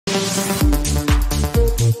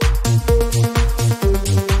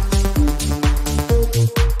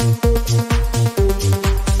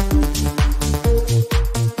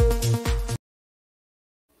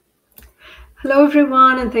Hello,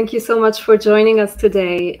 everyone, and thank you so much for joining us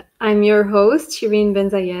today. I'm your host, Shireen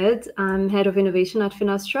Benzayed. I'm Head of Innovation at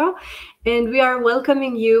Finastra, and we are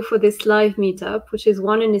welcoming you for this live meetup, which is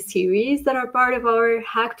one in a series that are part of our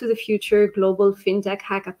Hack to the Future Global FinTech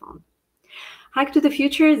Hackathon. Hack to the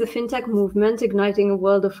Future is a fintech movement igniting a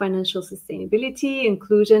world of financial sustainability,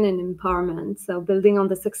 inclusion, and empowerment. So, building on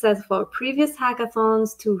the success of our previous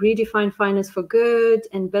hackathons to redefine finance for good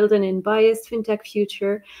and build an unbiased fintech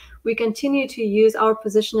future, we continue to use our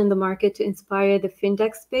position in the market to inspire the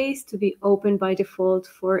fintech space to be open by default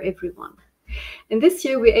for everyone. And this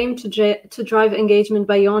year, we aim to drive engagement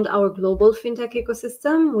beyond our global fintech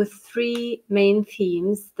ecosystem with three main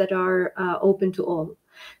themes that are open to all.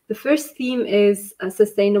 The first theme is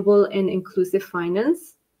sustainable and inclusive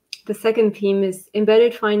finance. The second theme is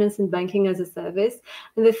embedded finance and banking as a service.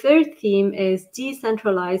 And the third theme is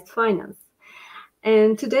decentralized finance.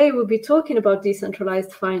 And today we'll be talking about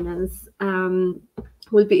decentralized finance.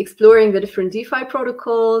 We'll be exploring the different DeFi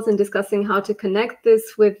protocols and discussing how to connect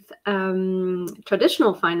this with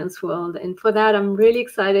traditional finance world. And for that, I'm really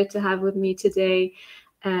excited to have with me today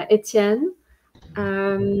Etienne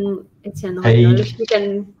Royole. If you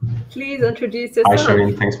can please introduce yourself. Hi,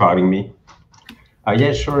 Shireen. Thanks for having me.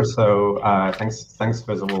 Yeah, sure. So thanks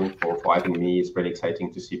first of all for having me. It's really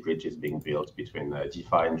exciting to see bridges being built between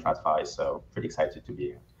DeFi and TradFi. So pretty excited to be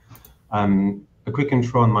here. A quick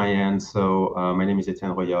intro on my end. So my name is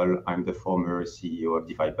Etienne Royole. I'm the former CEO of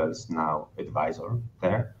DeFi Pulse, now advisor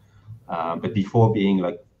there. But before being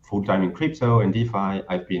like full-time in crypto and DeFi,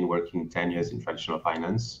 I've been working 10 years in traditional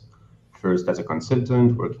finance. First as a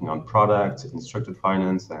consultant, working on products in structured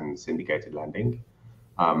finance and syndicated lending.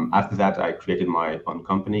 After that, I created my own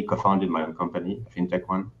company, co-founded my own company, a fintech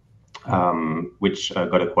one, which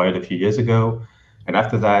got acquired a few years ago. And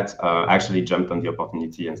after that, I actually jumped on the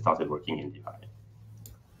opportunity and started working in DeFi.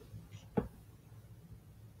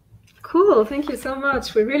 Cool, thank you so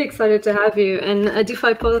much. We're really excited to have you. And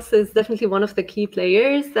DeFi Pulse is definitely one of the key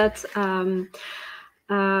players that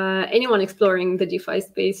anyone exploring the DeFi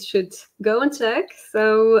space should go and check.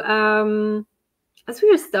 So as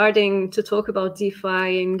we are starting to talk about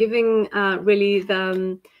DeFi and giving really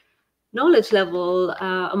the knowledge level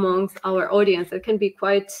amongst our audience, it can be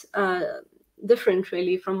quite different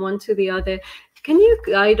really from one to the other. Can you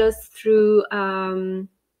guide us through,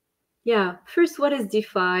 first, what is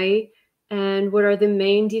DeFi and what are the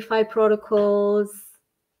main DeFi protocols?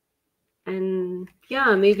 And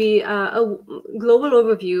maybe a global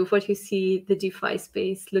overview of what you see the DeFi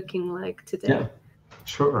space looking like today. Yeah,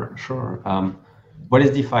 sure. What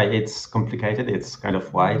is DeFi? It's complicated. It's kind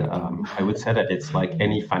of wide. I would say that it's like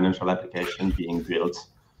any financial application being built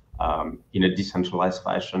in a decentralized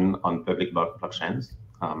fashion on public blockchains.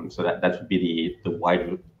 So that would be the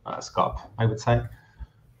wider scope, I would say.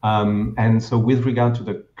 And so with regard to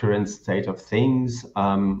the current state of things,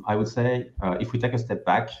 I would say if we take a step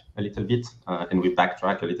back a little bit and we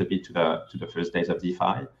backtrack a little bit to the first days of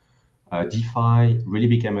DeFi, DeFi really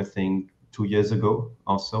became a thing 2 years ago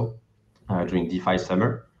also during DeFi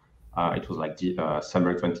summer. It was like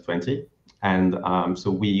summer 2020. And so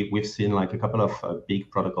we've seen like a couple of big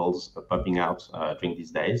protocols popping out during these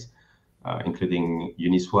days. Including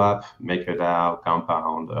Uniswap, MakerDAO,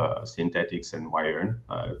 Compound, Synthetics, and Wirearn,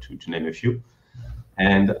 to name a few.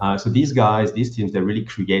 And so these teams, they really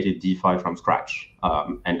created DeFi from scratch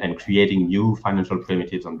and creating new financial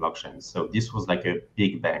primitives on blockchains. So this was like a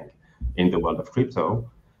big bang in the world of crypto.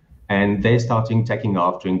 And they're starting taking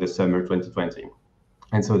off during the summer 2020.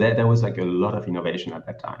 And so there was like a lot of innovation at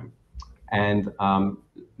that time. And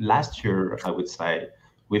last year, I would say,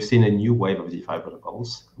 we've seen a new wave of DeFi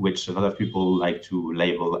protocols, which a lot of people like to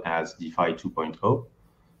label as DeFi 2.0,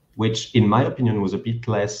 which in my opinion was a bit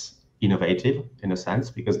less innovative in a sense,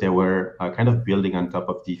 because they were kind of building on top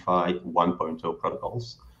of DeFi 1.0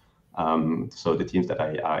 protocols. So the teams that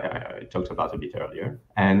I talked about a bit earlier.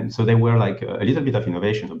 And so they were like a little bit of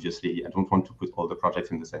innovation, obviously. I don't want to put all the projects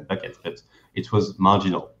in the same bucket, but it was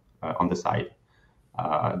marginal on the side.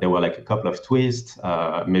 There were like a couple of twists,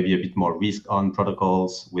 maybe a bit more risk on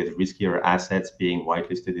protocols with riskier assets being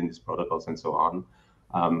whitelisted in these protocols and so on.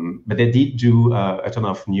 But they did do a ton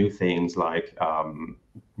of new things like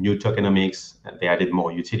new tokenomics. They added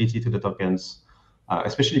more utility to the tokens,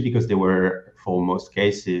 especially because they were, for most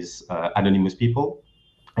cases, anonymous people.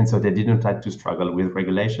 And so they didn't have to struggle with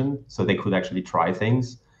regulation. So they could actually try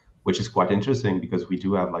things, which is quite interesting because we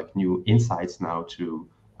do have like new insights now to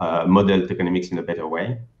model tokenomics in a better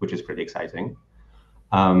way, which is pretty exciting.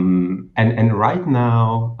 And right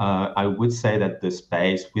now, I would say that the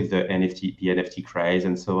space with the NFT craze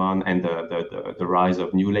and so on, and the rise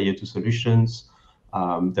of new layer 2 solutions,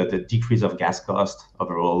 the decrease of gas cost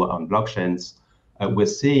overall on blockchains. We're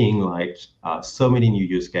seeing like so many new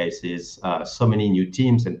use cases, so many new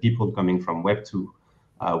teams and people coming from Web2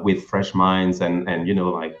 with fresh minds, and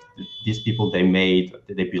like these people, they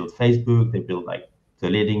built Facebook, they built like the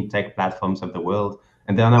leading tech platforms of the world,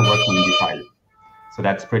 and they are now working in DeFi. So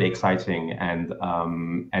that's pretty exciting,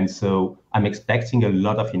 and so I'm expecting a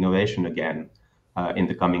lot of innovation again in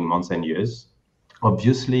the coming months and years.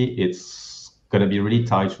 Obviously, it's going to be really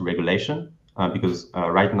tied to regulation because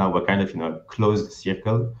right now we're kind of in a closed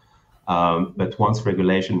circle. But once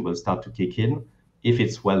regulation will start to kick in, if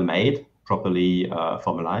it's well made, properly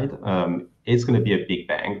formalized, it's going to be a big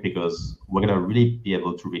bang because we're going to really be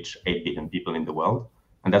able to reach 8 billion people in the world.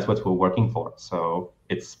 And that's what we're working for. So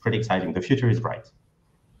it's pretty exciting. The future is bright.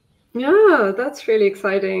 Yeah, that's really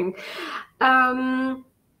exciting.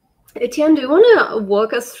 Etienne, do you want to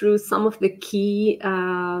walk us through some of the key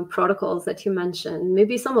protocols that you mentioned?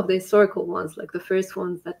 Maybe some of the historical ones, like the first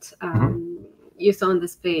ones that you saw in the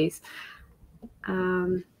space.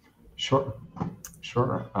 Sure.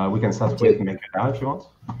 We can start with MakerDAO if you want.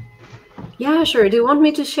 Yeah, sure. Do you want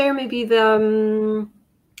me to share maybe the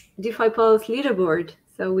DeFi Pulse leaderboard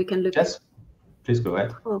so we can look? Yes, please go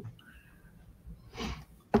ahead. Cool.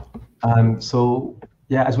 So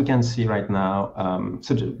yeah, as we can see right now,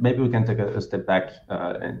 so maybe we can take a step back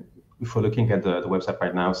and if we're looking at the website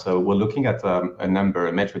right now. So we're looking at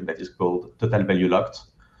a metric that is called total value locked.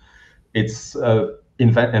 It's a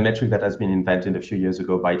metric that has been invented a few years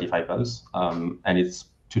ago by DeFi Pulse, and it's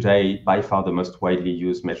today by far the most widely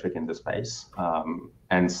used metric in the space.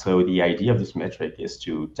 And so the idea of this metric is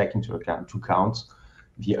to take into account, to count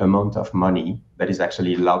the amount of money that is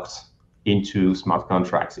actually locked into smart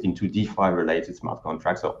contracts, into DeFi-related smart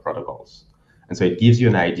contracts or protocols. And so it gives you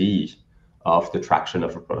an idea of the traction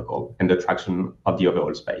of a protocol and the traction of the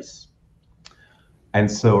overall space.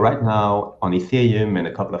 And so right now on Ethereum and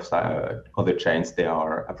a couple of other chains, there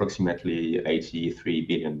are approximately $83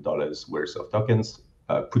 billion worth of tokens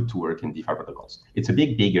put to work in DeFi protocols. It's a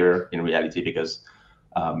bit bigger in reality because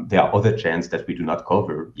there are other chains that we do not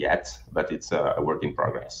cover yet, but it's a work in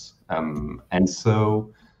progress. And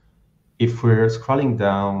so if we're scrolling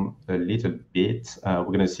down a little bit, we're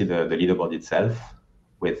going to see the leaderboard itself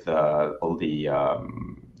with all the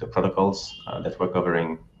protocols that we're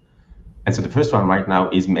covering. And so the first one right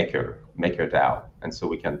now is MakerDAO. And so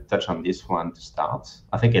we can touch on this one to start.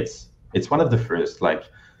 I think it's one of the first, like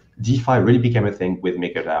DeFi really became a thing with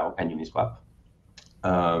MakerDAO and Uniswap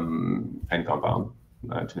and Compound,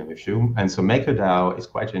 to name a few. And so MakerDAO is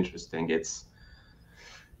quite interesting.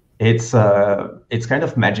 It's kind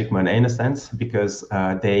of magic money in a sense because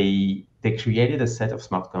they created a set of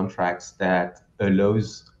smart contracts that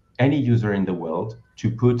allows any user in the world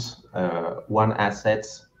to put one asset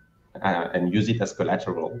and use it as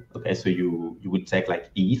collateral. Okay, so you would take like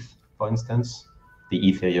ETH, for instance, the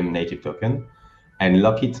Ethereum native token, and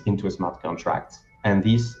lock it into a smart contract. And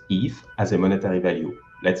this ETH has a monetary value,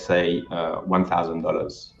 let's say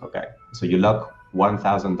 $1,000. Okay, so you lock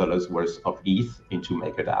 $1,000 worth of ETH into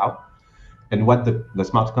MakerDAO. And what the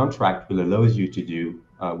smart contract will allow you to do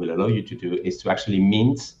is to actually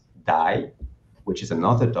mint DAI, which is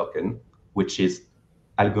another token, which is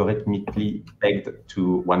algorithmically pegged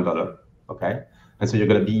to $1. Okay, and so you're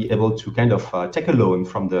going to be able to kind of take a loan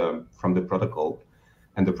from the protocol,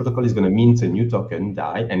 and the protocol is going to mint a new token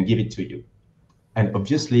DAI and give it to you. And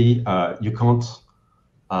obviously, you can't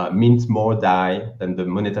mint more DAI than the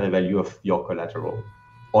monetary value of your collateral.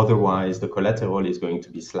 Otherwise, the collateral is going to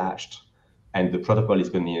be slashed, and the protocol is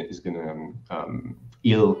going to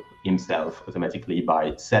heal himself automatically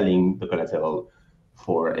by selling the collateral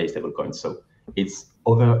for a stablecoin. So it's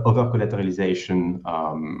over collateralization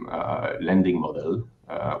lending model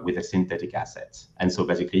with a synthetic asset. And so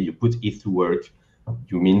basically, you put ETH to work,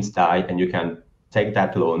 you mint DAI, and you can take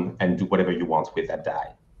that loan and do whatever you want with that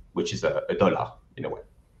DAI, which is a dollar in a way.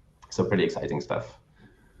 So pretty exciting stuff.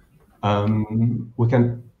 We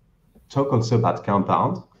can talk also about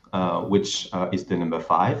Compound, which is the number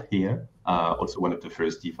 5 here, also one of the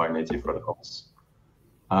first DeFi native protocols.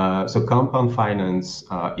 So Compound Finance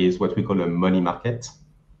is what we call a money market.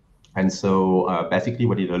 And so basically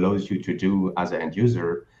what it allows you to do as an end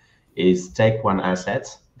user is take one asset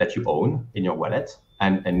that you own in your wallet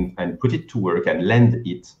and put it to work and lend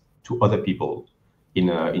it to other people in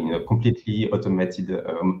a completely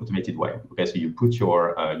automated way. Okay, so you put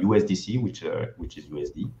your USDC, which is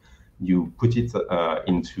USD, you put it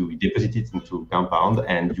deposit it into Compound,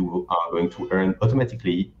 and you are going to earn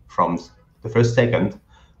automatically from the first second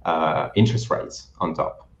interest rates on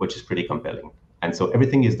top, which is pretty compelling. And so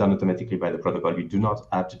everything is done automatically by the protocol. You do not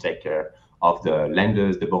have to take care of the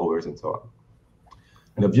lenders, the borrowers, and so on.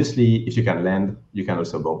 And obviously, if you can lend, you can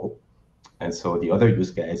also borrow. And so the other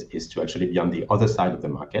use case is to actually be on the other side of the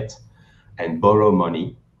market and borrow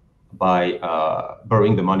money by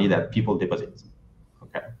borrowing the money that people deposit.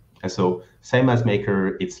 Okay. And so same as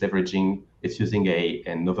Maker, it's using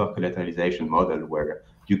an over-collateralization model where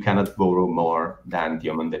you cannot borrow more than the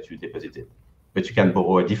amount that you deposited, but you can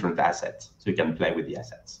borrow a different asset, so you can play with the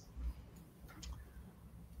assets.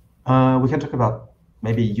 We can talk about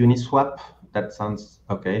maybe Uniswap. That sounds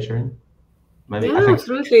okay, Shirin? Maybe. Yeah, I think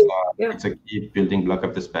absolutely. it's a key building block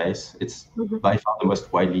of the space. It's by far the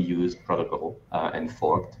most widely used protocol and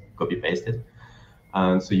forked, copy-pasted.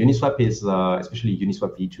 And so Uniswap is, especially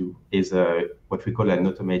Uniswap V2, is what we call an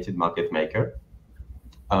automated market maker,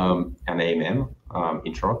 an AMM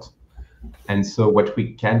in short. And so what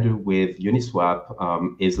we can do with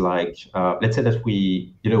Uniswap is like, let's say that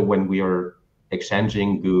when we are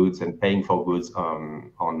exchanging goods and paying for goods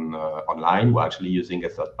online, we're actually using a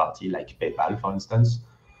third party like PayPal, for instance,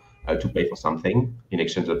 to pay for something in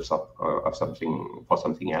exchange of something for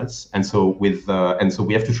something else. And so we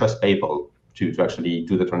have to trust PayPal to actually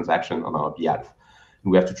do the transaction on our behalf.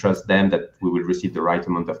 And we have to trust them that we will receive the right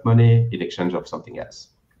amount of money in exchange of something else.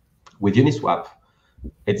 With Uniswap,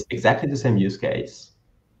 it's exactly the same use case,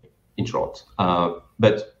 in short,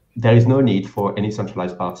 but there is no need for any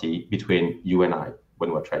centralized party between you and I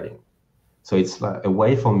when we're trading. So it's a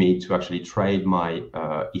way for me to actually trade my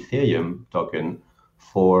Ethereum token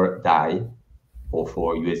for DAI or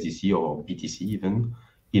for USDC or BTC even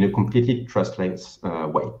in a completely trustless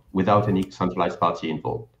way without any centralized party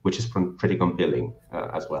involved, which is pretty compelling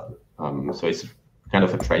as well. So it's kind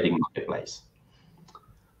of a trading marketplace.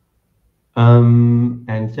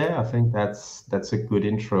 And yeah, I think that's a good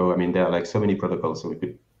intro. I mean, there are like so many protocols, so we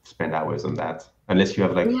could spend hours on that. Unless you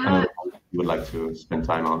have like another one you would like to spend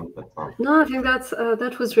time on. But, No, I think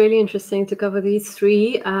that was really interesting to cover these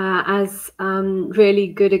three as really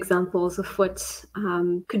good examples of what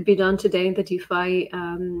could be done today in the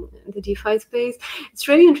DeFi space. It's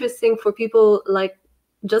really interesting for people like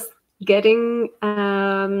just getting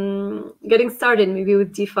started maybe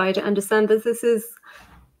with DeFi to understand that this is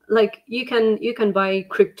like you can buy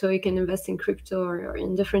crypto, you can invest in crypto or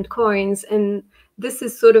in different coins, and this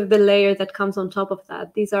is sort of the layer that comes on top of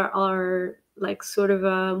that. These are our like sort of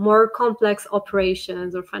more complex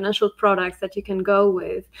operations or financial products that you can go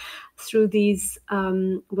with through these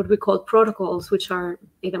what we call protocols, which are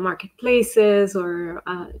either marketplaces or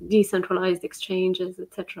decentralized exchanges,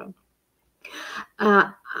 etc.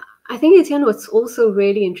 I think, Etienne, what's also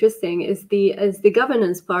really interesting is the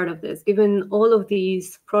governance part of this. Given all of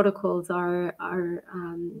these protocols are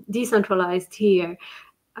decentralized here,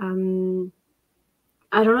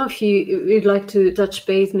 I don't know if you'd like to touch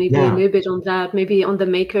base maybe a little bit on that, maybe on the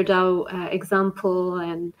MakerDAO example,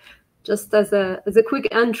 and just as a quick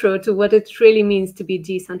intro to what it really means to be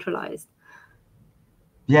decentralized.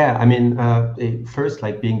 Yeah, I mean, first,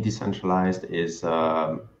 like being decentralized is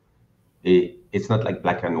it's not like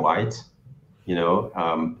black and white,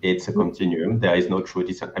 it's a continuum. There is no true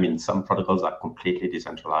I mean, some protocols are completely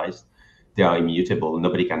decentralized. They are immutable.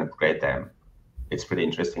 Nobody can upgrade them. It's pretty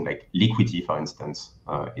interesting. Like Liquidity, for instance,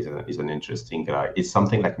 is an interesting. It's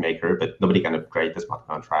something like Maker, but nobody can upgrade the smart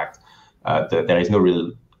contract. There is no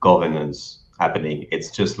real governance happening.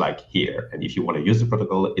 It's just like here. And if you want to use the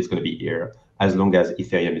protocol, it's going to be here as long as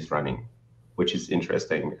Ethereum is running, which is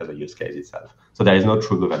interesting as a use case itself. So there is no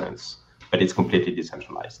true governance, but it's completely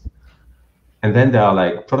decentralized. And then there are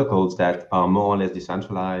like protocols that are more or less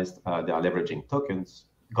decentralized. They are leveraging tokens,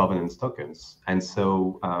 governance tokens. And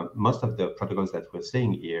so most of the protocols that we're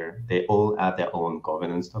seeing here, they all have their own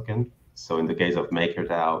governance token. So in the case of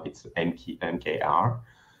MakerDAO, it's MKR.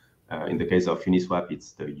 In the case of Uniswap,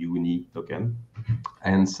 it's the Uni token.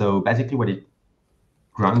 And so basically what it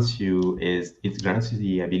grants you is it grants you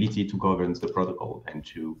the ability to govern the protocol and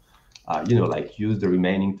to use the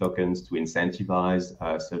remaining tokens to incentivize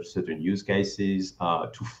certain use cases,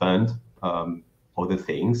 to fund other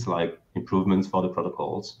things like improvements for the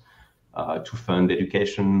protocols, to fund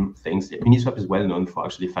education things. Uniswap is well known for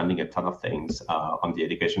actually funding a ton of things on the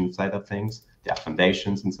education side of things. There are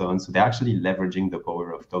foundations and so on. So they're actually leveraging the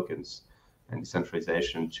power of tokens and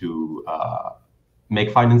decentralization to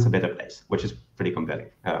make finance a better place, which is pretty compelling.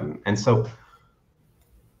 And so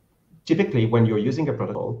typically when you're using a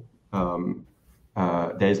protocol,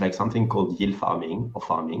 there's like something called yield farming or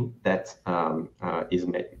farming that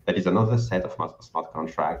is another set of smart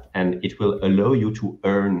contract, and it will allow you to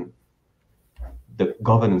earn the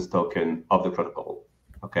governance token of the protocol.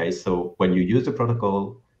 Okay, so when you use the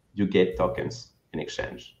protocol, you get tokens in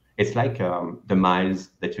exchange. it's like the miles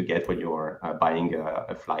that you get when you're buying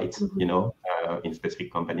a flight, you know, in a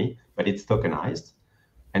specific company, but it's tokenized.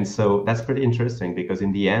 And so that's pretty interesting because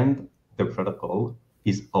in the end, the protocol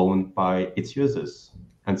is owned by its users.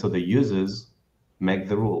 And so the users make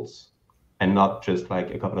the rules and not just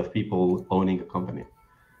like a couple of people owning a company.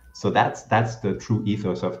 So that's the true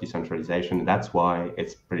ethos of decentralization. That's why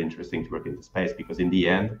it's pretty interesting to work in the space, because in the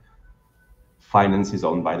end, finance is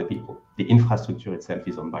owned by the people. The infrastructure itself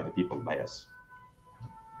is owned by the people, by us.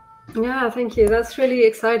 Yeah, thank you. That's really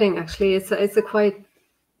exciting. Actually, it's a quite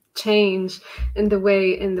change in the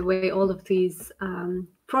way all of these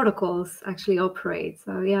protocols actually operate.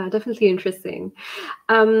 So yeah, definitely interesting.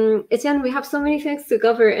 Etienne, we have so many things to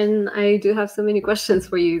cover, and I do have so many questions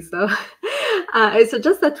for you. So I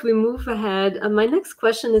suggest that we move ahead. My next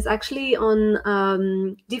question is actually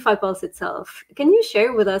on DeFi Pulse itself. Can you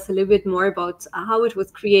share with us a little bit more about how it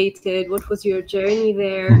was created? What was your journey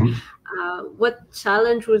there? What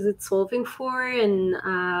challenge was it solving for?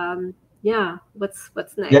 And yeah, what's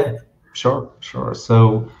next? Yeah, sure.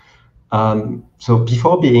 So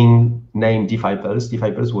before being named DeFi Pulse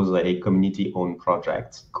was a community-owned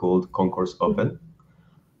project called Concourse Open.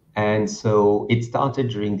 And so it started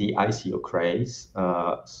during the ICO craze,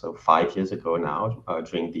 so 5 years ago now,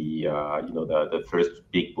 during the the first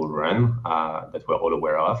big bull run that we're all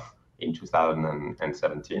aware of in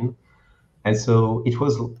 2017. And so it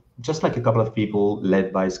was just like a couple of people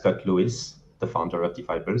led by Scott Lewis, the founder of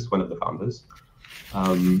DeFi Pulse, one of the founders.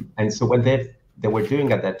 And so what they were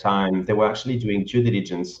doing at that time, they were actually doing due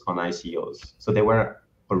diligence on ICOs. So they were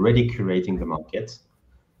already curating the market.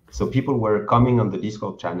 So people were coming on the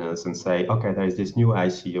Discord channels and say, okay, there is this new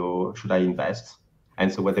ICO, should I invest?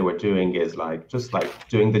 And so what they were doing is just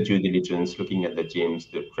doing the due diligence, looking at the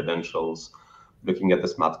gyms, the credentials, looking at the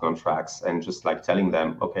smart contracts, and just like telling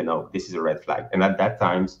them, okay, no, this is a red flag. And at that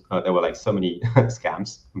time, there were like so many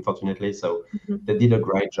scams, unfortunately. So they did a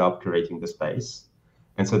great job curating the space.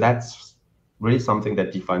 And so that's really something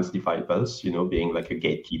that defines DeFi Pulse, being like a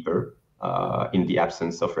gatekeeper in the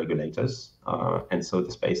absence of regulators. And so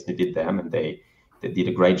the space needed them, and they did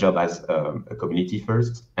a great job as a community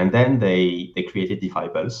first. And then they created DeFi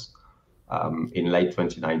Pulse in late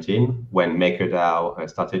 2019, when MakerDAO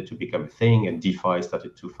started to become a thing and DeFi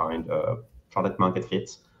started to find product market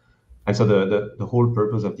fit. And so the whole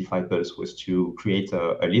purpose of DeFi Pulse was to create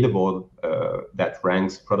a leaderboard that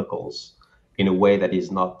ranks protocols in a way that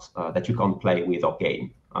is not that you can't play with or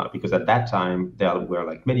game, because at that time there were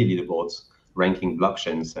like many leaderboards ranking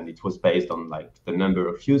blockchains, and it was based on like the number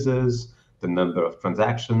of users, the number of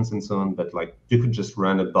transactions, and so on. But like you could just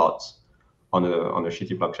run a bot on a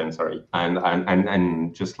shitty blockchain,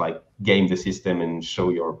 and just like game the system and show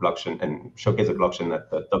your blockchain and showcase a blockchain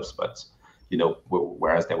at the top spot,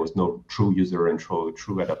 whereas there was no true user and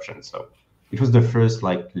true adoption. So it was the first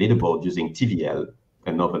like leaderboard using TVL,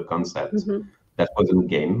 a novel concept that wasn't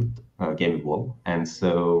gameable. And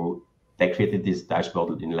so they created this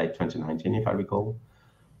dashboard in late 2019, if I recall.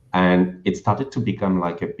 And it started to become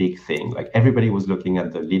like a big thing. Like everybody was looking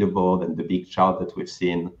at the leaderboard and the big chart that we've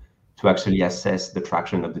seen to actually assess the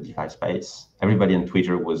traction of the DeFi space. Everybody on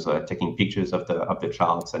Twitter was taking pictures of the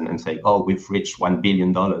charts and saying, oh, we've reached $1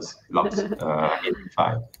 billion locked in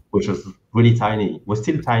DeFi, which was really tiny. We're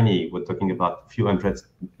still tiny. We're talking about a few $100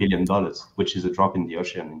 billion, which is a drop in the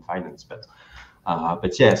ocean in finance. But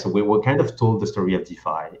yeah, so we were kind of told the story of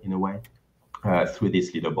DeFi in a way through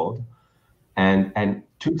this leaderboard. And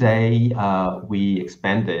today we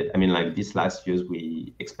expanded. I mean, like these last years,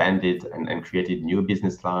 we expanded and created new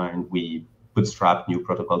business line. We bootstrapped new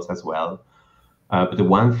protocols as well. But the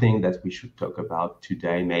one thing that we should talk about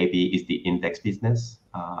today maybe is the index business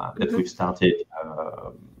that we've started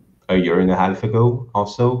a year and a half ago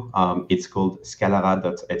also. It's called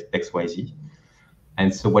Scalara.xyz.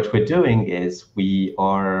 And so what we're doing is I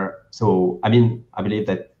believe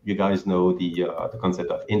that you guys know the concept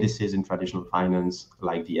of indices in traditional finance,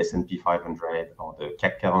 like the S&P 500 or the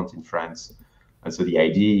CAC 40 in France. And so the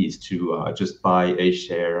idea is to just buy a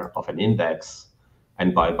share of an index,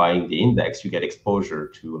 and by buying the index, you get exposure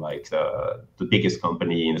to like the biggest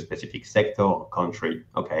company in a specific sector or country,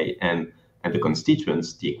 okay? And the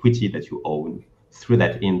constituents, the equity that you own through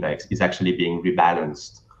that index is actually being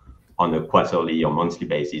rebalanced on a quarterly or monthly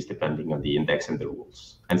basis, depending on the index and the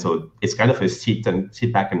rules. And so it's kind of a sit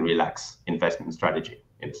back and relax investment strategy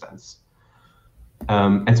in a sense.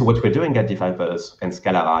 And so what we're doing at DeFi Pulse and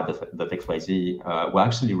Scalara.xyz, we're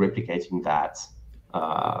actually replicating that,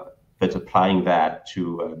 but applying that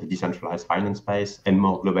to the decentralized finance space and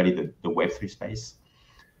more globally the Web3 space.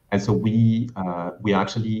 And so we are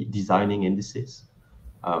actually designing indices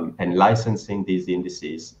and licensing these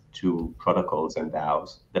indices to protocols and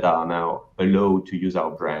DAOs that are now allowed to use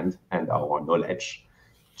our brand and our knowledge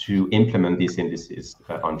to implement these indices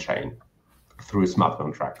on chain through smart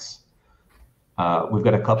contracts. We've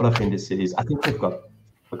got a couple of indices. I think we've got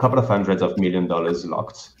a couple of hundreds of $1 million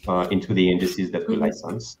locked into the indices that we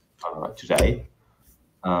license today.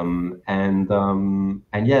 And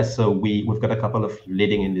yeah, so we've got a couple of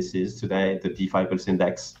leading indices today. The DeFi Pulse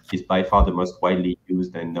index is by far the most widely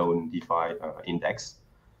used and known DeFi index.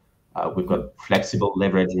 We've got flexible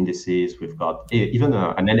leverage indices. We've got even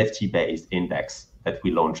an NFT-based index that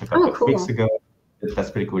we launched a couple of weeks ago.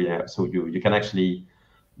 That's pretty cool, yeah. So you can actually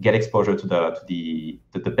get exposure to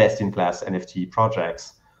the best-in-class NFT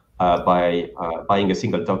projects by buying a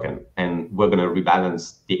single token, and we're going to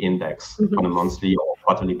rebalance the index on a monthly or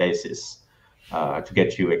quarterly basis to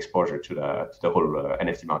get you exposure to the whole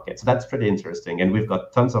NFT market. So that's pretty interesting, and we've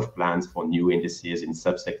got tons of plans for new indices in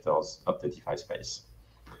subsectors of the DeFi space.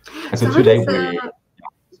 And so today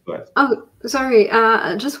Oh, sorry.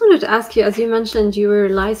 I just wanted to ask you, as you mentioned, you were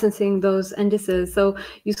licensing those indices. So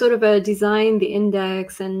you sort of design the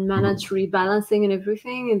index and manage rebalancing and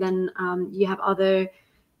everything, and then you have other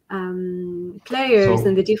players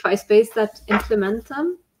in the DeFi space that implement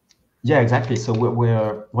them? Yeah, exactly. So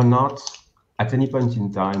we're not, at any point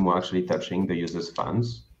in time, we're actually touching the users'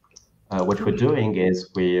 funds. What we're doing is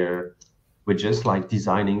we're just like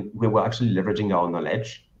designing, we're actually leveraging our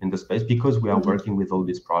knowledge in the space because we are working with all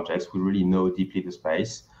these projects. We really know deeply the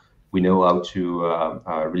space. We know how to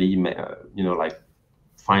really, like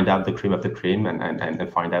find out the cream of the cream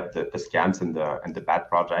and find out the scams and the bad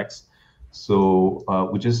projects. So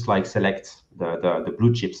we just like select the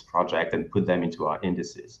blue chips project and put them into our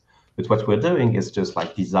indices. But what we're doing is just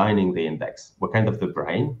like designing the index. We're kind of the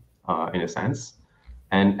brain in a sense.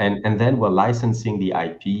 And then we're licensing the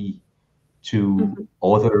IP to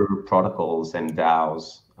other protocols and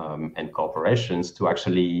DAOs and corporations to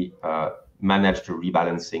actually manage the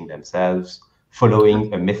rebalancing themselves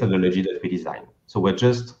following a methodology that we design. So we're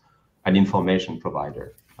just an information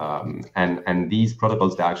provider. And these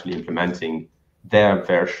protocols, they're actually implementing their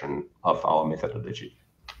version of our methodology.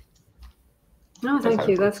 No, thank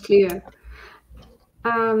you. That's clear.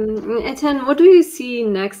 Etienne, what do you see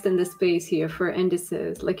next in the space here for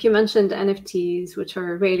indices? Like you mentioned NFTs, which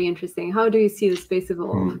are really interesting. How do you see the space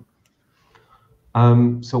evolve?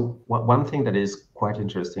 So one thing that is quite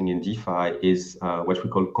interesting in DeFi is what we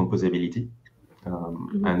call composability.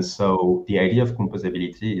 And so the idea of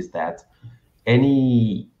composability is that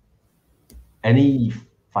any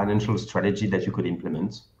financial strategy that you could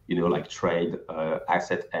implement, like trade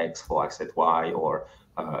asset X for asset Y, or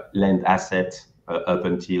lend asset up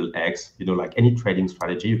until X, like any trading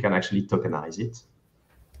strategy, you can actually tokenize it.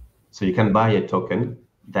 So you can buy a token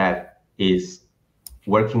that is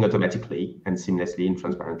working automatically and seamlessly and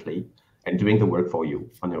transparently and doing the work for you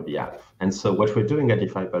on your behalf. And so what we're doing at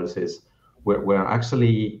DeFi Pulse is we're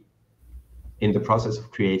actually in the process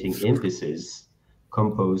of creating indices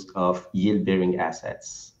composed of yield-bearing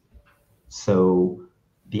assets. So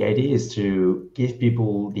the idea is to give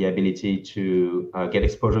people the ability to get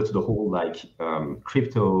exposure to the whole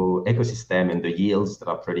crypto ecosystem and the yields that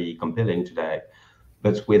are pretty compelling today,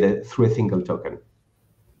 but through a single token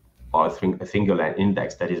or a single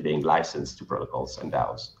index that is being licensed to protocols and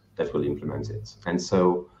DAOs that will implement it. And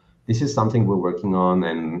so this is something we're working on.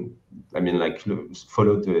 And I mean,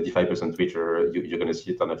 follow the DeFi Pulse on Twitter. You're going to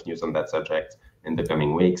see a ton of news on that subject in the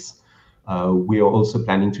coming weeks. We are also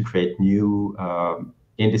planning to create new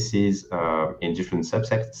indices in different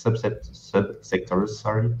subsectors,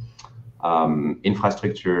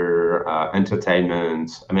 infrastructure,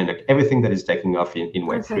 entertainment. I mean, everything that is taking off in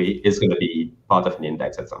Web3 is going to be part of an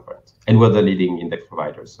index at some point. And we're the leading index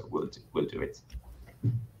provider, so we'll do it.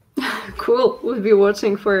 Cool. We'll be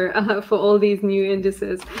watching for all these new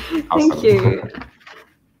indices. Awesome. Thank you.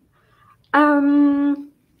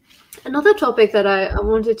 Another topic that I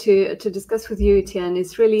wanted to discuss with you, Etienne,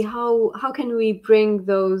 is really how can we bring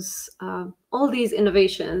those all these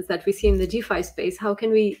innovations that we see in the DeFi space, how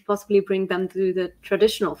can we possibly bring them to the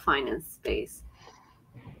traditional finance space?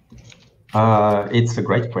 It's a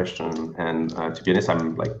great question, and to be honest,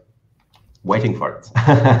 I'm waiting for it.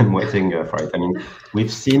 I'm waiting for it. I mean,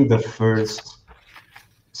 we've seen the first.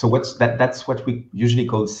 So that's what we usually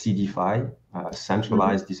call CDFI,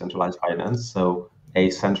 centralized decentralized finance. So a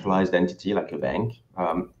centralized entity like a bank,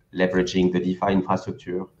 leveraging the DeFi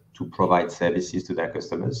infrastructure to provide services to their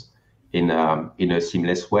customers in a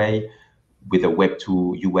seamless way with a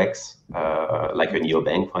Web2 UX, like a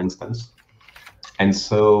neobank, for instance. And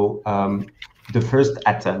so the first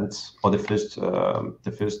attempt or the first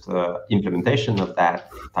implementation of that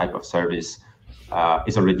type of service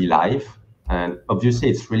is already live, and obviously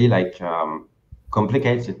it's really like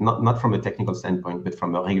complicated, not from a technical standpoint, but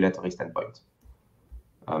from a regulatory standpoint.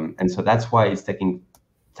 And so that's why it's taking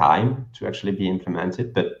time to actually be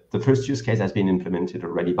implemented. But the first use case has been implemented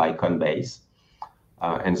already by Coinbase.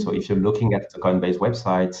 And so if you're looking at the Coinbase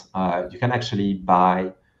website, you can actually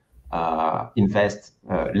buy, invest,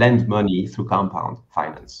 lend money through compound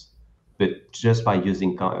finance, but just by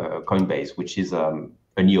using Coinbase, which is a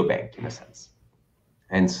neobank in a sense.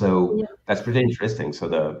 And so that's pretty interesting.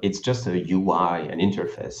 So it's just a UI, an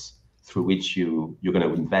interface through which you're going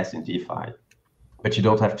to invest in DeFi, but you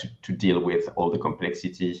don't have to deal with all the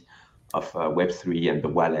complexity of Web3 and the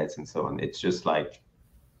wallets and so on. It's just like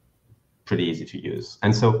pretty easy to use.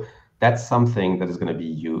 And so that's something that is going to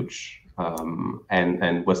be huge.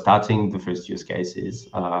 And we're starting the first use cases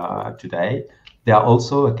today. There are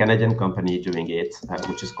also a Canadian company doing it,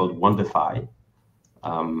 which is called redefine.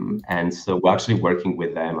 And so we're actually working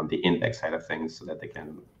with them on the index side of things so that they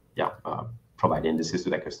can provide indices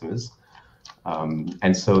to their customers.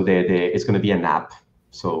 And so it's going to be an app.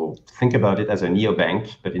 So think about it as a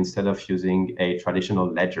neobank, but instead of using a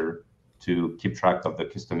traditional ledger to keep track of the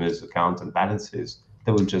customer's account and balances,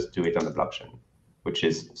 they will just do it on the blockchain, which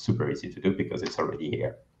is super easy to do because it's already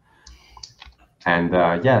here. And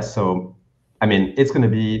so I mean, it's going to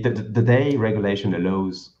be the day regulation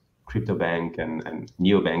allows crypto bank and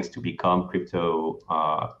neobanks to become crypto,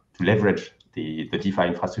 to leverage the DeFi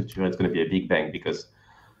infrastructure. It's going to be a big bang because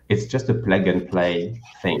it's just a plug and play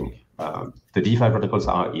thing. The DeFi protocols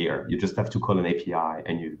are here. You just have to call an API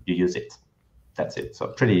and you use it. That's it. So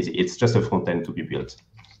pretty easy. It's just a front end to be built.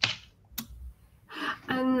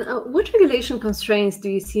 And what regulation constraints do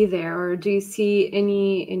you see there, or do you see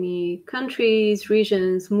any countries,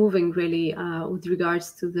 regions moving really with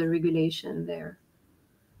regards to the regulation there?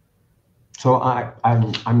 So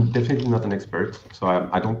I'm definitely not an expert, so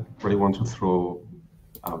I don't really want to throw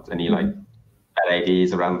out any like bad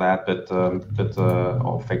ideas around that, but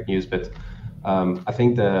or fake news. But I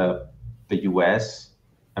think the US,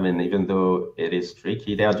 I mean, even though it is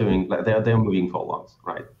tricky, they are doing like they're moving forward,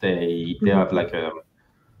 right? They have like a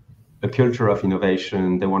culture of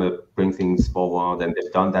innovation. They want to bring things forward, and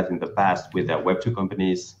they've done that in the past with their Web2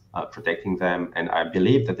 companies, protecting them. And I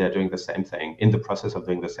believe that they're doing the same thing, in the process of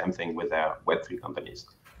doing the same thing with their Web3 companies.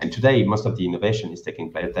 And today, most of the innovation is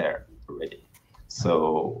taking place there already.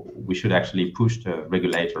 So we should actually push the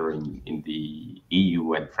regulator in the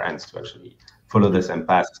EU and France to actually follow the same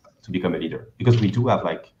path to become a leader, because we do have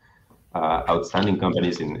like outstanding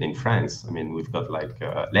companies in France. I mean, we've got like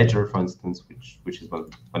Ledger, for instance, which is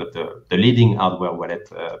one of the leading hardware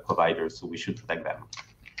wallet providers. So we should protect them.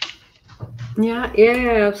 Yeah,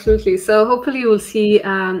 absolutely. So hopefully we'll see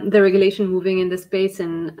the regulation moving in the space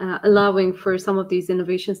and allowing for some of these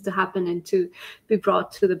innovations to happen and to be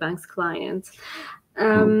brought to the bank's clients.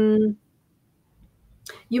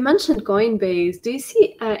 You mentioned Coinbase. Do you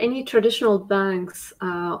see any traditional banks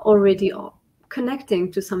already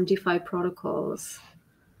connecting to some DeFi protocols?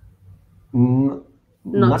 Not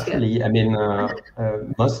really. I mean,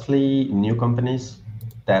 mostly new companies,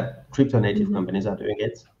 that crypto native companies are doing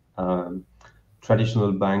it.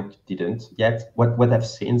 Traditional bank didn't yet. What I've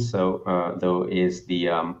seen though is the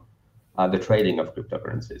trading of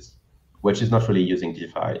cryptocurrencies, which is not really using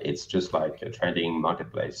DeFi. It's just like a trading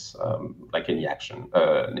marketplace, like any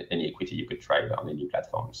equity you could trade on any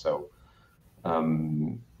platform. So,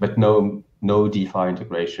 but no DeFi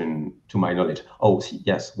integration to my knowledge. Oh,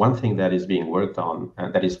 yes, one thing that is being worked on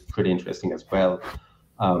that is pretty interesting as well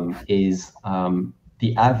is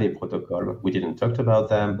the Aave protocol. We didn't talk about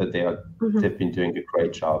them, but they've been doing a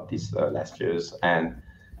great job these last years. And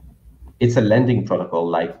it's a lending protocol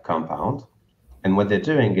like Compound. And what they're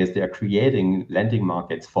doing is they're creating lending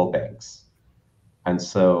markets for banks. And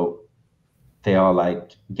so they are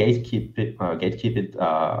like gatekeeping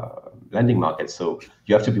lending markets. So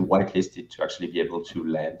you have to be whitelisted to actually be able to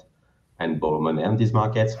lend and borrow money on these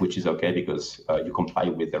markets, which is okay because you comply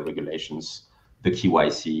with the regulations, the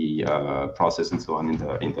KYC process and so on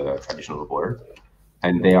in the traditional world.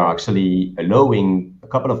 And they are actually allowing a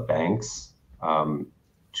couple of banks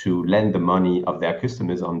to lend the money of their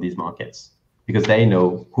customers on these markets because they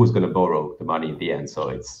know who's going to borrow the money in the end. So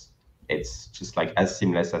it's just like as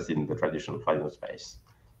seamless as in the traditional finance space,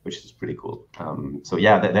 which is pretty cool. So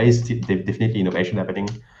yeah, there is definitely innovation happening,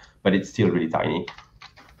 but it's still really tiny.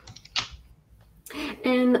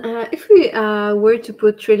 And if we were to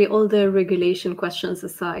put really all the regulation questions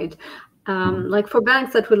aside, like for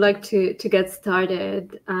banks that would like to get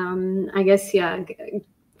started, I guess,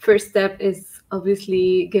 first step is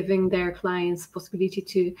obviously giving their clients possibility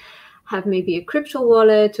to have maybe a crypto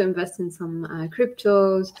wallet to invest in some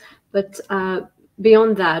cryptos. But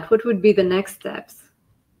beyond that, what would be the next steps?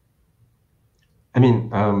 I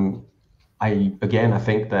mean, I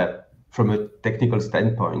think that from a technical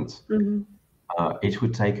standpoint, it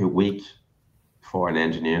would take a week for an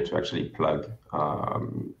engineer to actually plug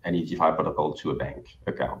any DeFi protocol to a bank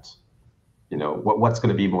account. What's going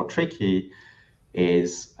to be more tricky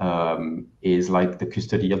is like the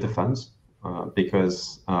custody of the funds,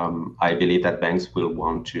 because I believe that banks will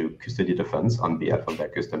want to custody the funds on behalf of their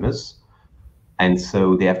customers, and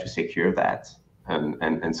so they have to secure that.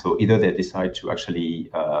 And so either they decide to actually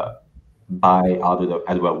buy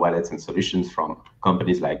hardware wallets and solutions from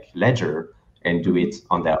companies like Ledger and do it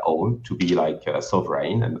on their own to be like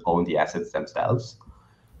sovereign and own the assets themselves,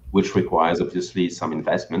 which requires obviously some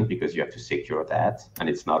investment because you have to secure that, and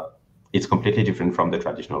it's completely different from the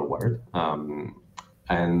traditional world.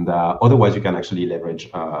 And otherwise, you can actually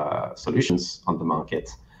leverage solutions on the market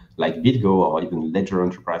like BitGo or even Ledger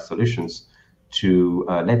Enterprise Solutions to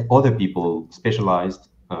let other people specialized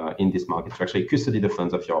in this market to actually custody the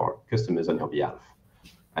funds of your customers on your behalf.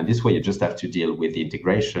 And this way, you just have to deal with the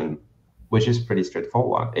integration, which is pretty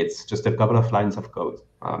straightforward. It's just a couple of lines of code.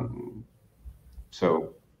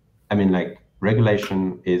 So, I mean, like,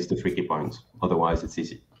 regulation is the tricky point. Otherwise, it's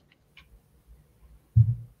easy.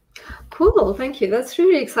 Cool, thank you. That's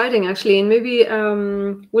really exciting, actually. And maybe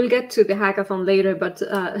we'll get to the hackathon later, but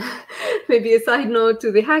maybe a side note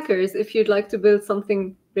to the hackers, if you'd like to build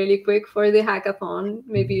something really quick for the hackathon,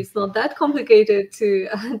 maybe it's not that complicated to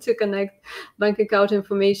connect bank account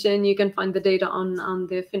information. You can find the data on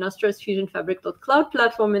the Finastra's fusionfabric.cloud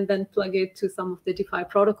platform and then plug it to some of the DeFi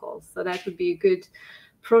protocols. So that would be a good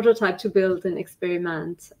prototype to build and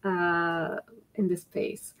experiment in this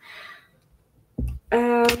space.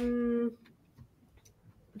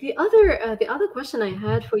 The other question I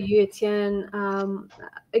had for you, Etienne,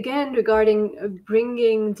 again regarding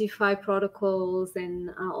bringing DeFi protocols and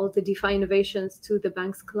all the DeFi innovations to the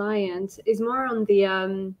bank's client, is more on the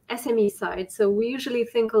SME side. So we usually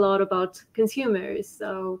think a lot about consumers,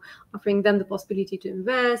 so offering them the possibility to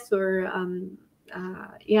invest or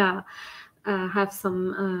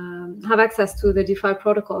have access to the DeFi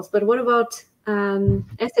protocols. But what about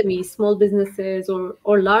SMEs, small businesses,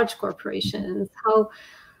 or large corporations?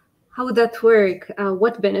 How would that work?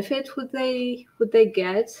 What benefit would they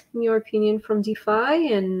get, in your opinion, from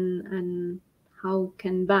DeFi, and how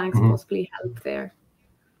can banks possibly help there?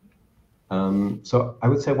 So I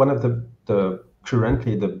would say one of the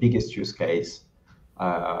currently the biggest use case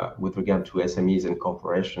with regard to SMEs and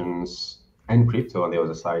corporations and crypto on the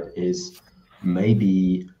other side is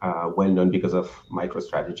maybe well known because of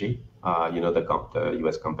MicroStrategy, the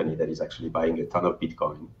US company that is actually buying a ton of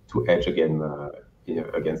Bitcoin to hedge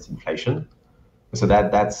against inflation. So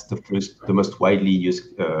that's the most widely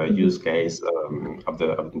used use case in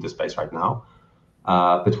the space right now.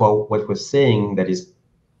 But what we're seeing that is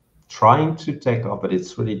trying to take off, but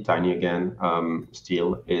it's really tiny again.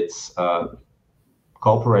 Still, it's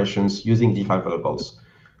corporations using DeFi protocols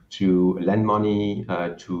to lend money,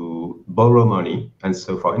 to borrow money. And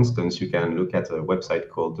so, for instance, you can look at a website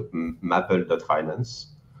called maple.finance,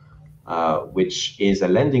 which is a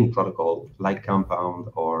lending protocol like Compound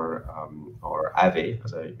or Aave,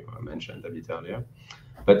 as I mentioned a bit earlier.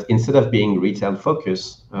 But instead of being retail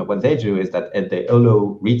focused, what they do is that they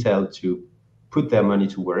allow retail to put their money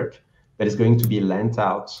to work that is going to be lent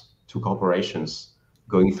out to corporations,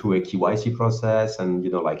 going through a KYC process and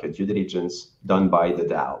like a due diligence done by the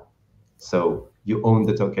DAO. So you own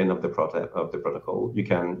the token of the protocol. You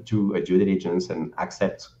can do a due diligence and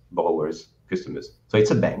accept borrowers, customers. So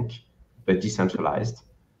it's a bank, but decentralized,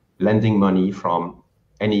 lending money from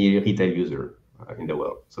any retail user in the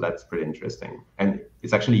world. So that's pretty interesting, and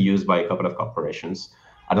it's actually used by a couple of corporations.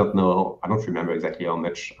 I don't remember exactly how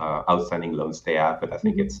much outstanding loans they have, but I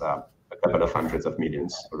think it's a couple of hundreds of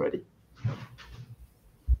millions already.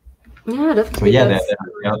 Yeah, definitely. So yeah,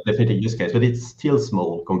 there are definitely use case, but it's still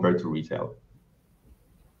small compared to retail.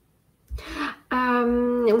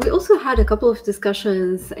 We also had a couple of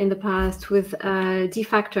discussions in the past with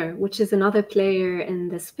Defactor, which is another player in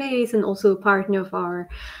the space and also a partner of our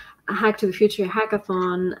Hack to the Future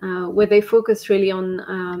hackathon, where they focus really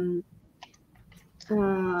on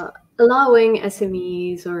allowing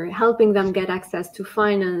SMEs or helping them get access to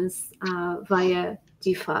finance via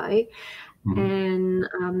DeFi. And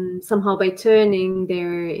somehow by turning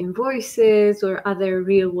their invoices or other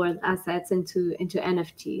real-world assets into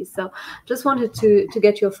NFTs. So just wanted to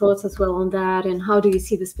get your thoughts as well on that, and how do you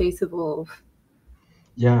see the space evolve?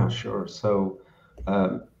 Yeah, sure. So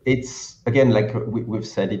It's again, like we've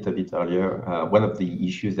said it a bit earlier. One of the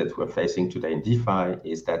issues that we're facing today in DeFi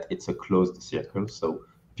is that it's a closed circle. So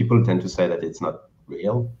people tend to say that it's not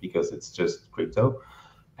real because it's just crypto.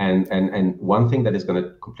 And one thing that is going to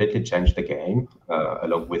completely change the game,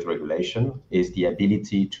 along with regulation, is the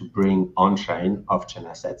ability to bring on-chain, off-chain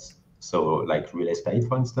assets. So like real estate,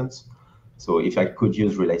 for instance. So if I could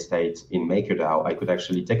use real estate in MakerDAO, I could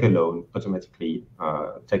actually take a loan automatically,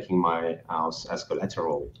 taking my house as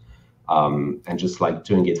collateral, and just like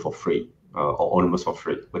doing it for free, or almost for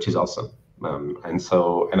free, which is awesome.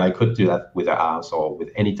 And I could do that with a house or with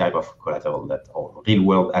any type of collateral that or real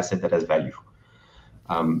world asset that has value.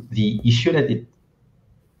 The issue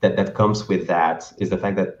that comes with that is the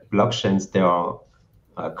fact that blockchains, they are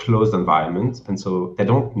a closed environment, and so they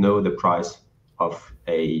don't know the price of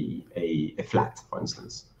a flat, for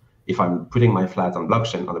instance. If I'm putting my flat on the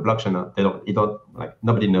blockchain,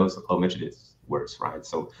 nobody knows how much it is worth, right?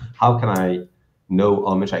 So how can I know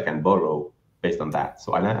how much I can borrow based on that?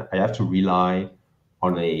 So I have to rely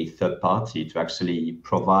on a third party to actually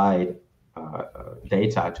provide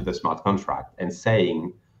data to the smart contract and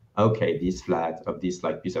saying, okay, this flat of this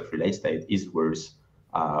like piece of real estate is worth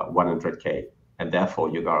 100K, and therefore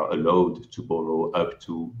you are allowed to borrow up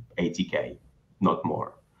to 80K, not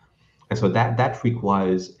more. And so that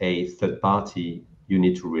requires a third party you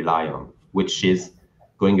need to rely on, which is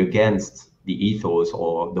going against the ethos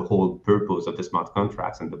or the whole purpose of the smart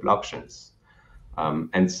contracts and the blockchains.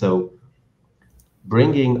 And so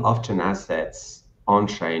bringing off-chain assets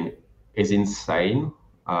on-chain is insane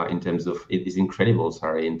in terms of, it is incredible,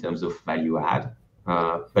 sorry, in terms of value add,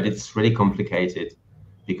 but it's really complicated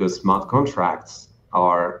because smart contracts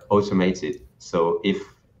are automated. So if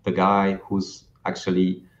the guy who's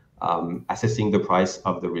actually assessing the price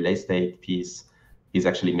of the real estate piece is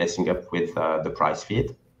actually messing up with the price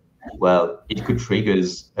feed, well, it could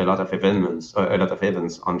triggers a lot of events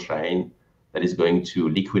on chain that is going to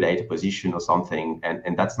liquidate a position or something,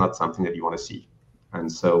 and that's not something that you want to see.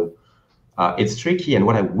 And so it's tricky. And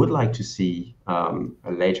what I would like to see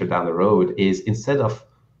later down the road is, instead of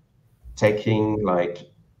taking like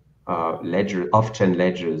off-chain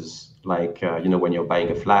ledgers, like when you're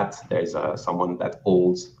buying a flat, there's someone that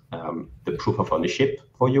holds the proof of ownership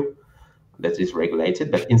for you that is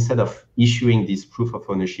regulated. But instead of issuing this proof of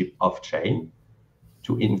ownership off-chain,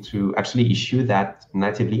 to actually issue that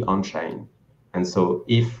natively on-chain. And so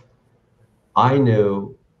if I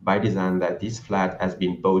know by design that this flat has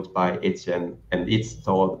been bought by Etienne and it's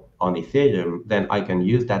stored on Ethereum, then I can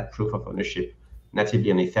use that proof of ownership natively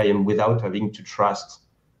on Ethereum without having to trust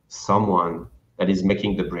someone that is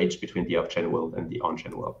making the bridge between the off-chain world and the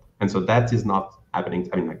on-chain world. And so that is not happening.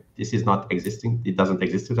 I mean, like, this is not existing. It doesn't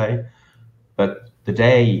exist today. But the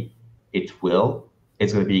day it will,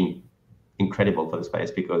 it's going to be incredible for the space,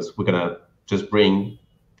 because we're going to just bring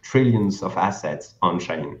trillions of assets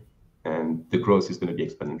on-chain, and the growth is going to be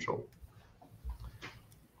exponential.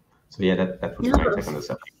 So yeah, that would be my take on the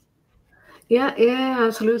subject. Yeah,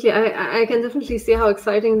 absolutely. I can definitely see how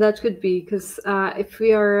exciting that could be, because if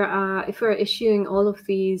we are issuing all of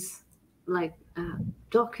these like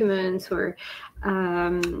documents, or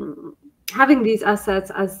having these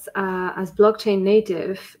assets as blockchain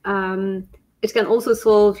native, it can also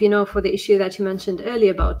solve, for the issue that you mentioned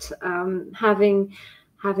earlier about having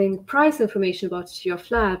price information about your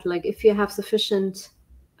flat. Like if you have sufficient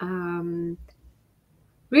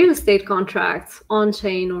real estate contracts on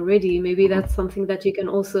chain already, maybe that's something that you can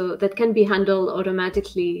also, that can be handled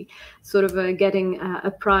automatically, sort of getting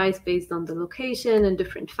a price based on the location and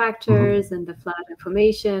different factors and the flat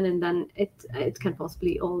information, and then it can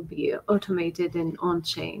possibly all be automated and on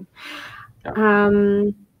chain.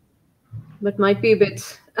 Yeah. But might be a bit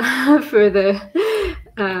further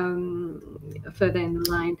in the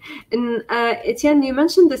line. And Etienne, you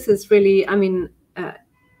mentioned this is really,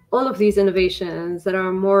 all of these innovations that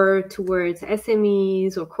are more towards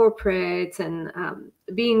SMEs or corporates, and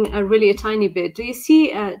being really a tiny bit. Do you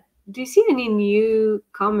see any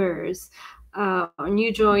newcomers or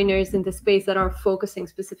new joiners in the space that are focusing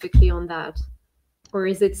specifically on that, or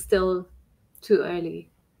is it still too early?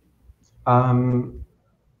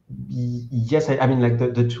 Yes, I mean, like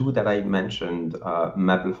the two that I mentioned,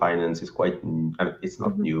 Maple Finance is quite, it's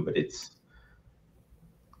not new, but it's,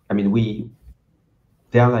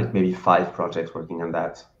 there are like maybe 5 projects working on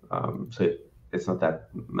that. So it's not that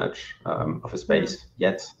much of a space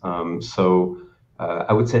yet. So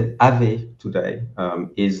I would say Aave today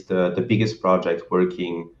is the biggest project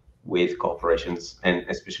working with corporations and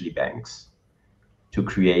especially banks to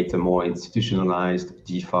create a more institutionalized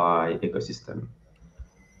DeFi ecosystem.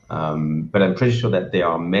 But I'm pretty sure that there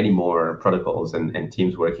are many more protocols and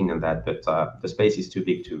teams working on that, but the space is too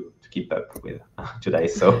big to keep up with today.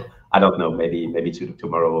 So I don't know, maybe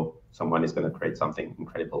tomorrow someone is going to create something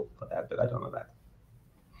incredible for that, but I don't know that.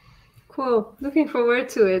 Cool. Looking forward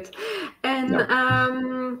to it.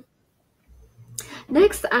 And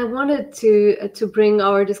next, I wanted to bring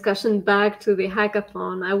our discussion back to the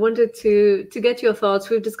hackathon. I wanted to get your thoughts.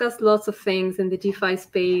 We've discussed lots of things in the DeFi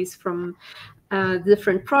space, from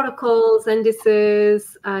different protocols,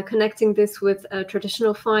 indices, connecting this with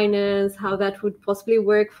traditional finance, how that would possibly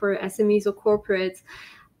work for SMEs or corporates.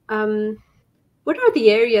 What are the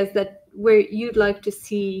areas where you'd like to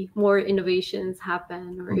see more innovations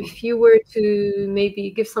happen? Or if you were to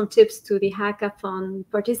maybe give some tips to the hackathon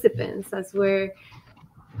participants as where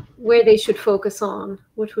they should focus on,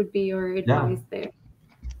 what would be your advice there?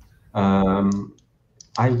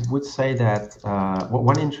 I would say that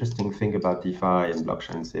one interesting thing about DeFi and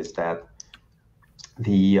blockchains is that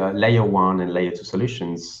the layer 1 and layer 2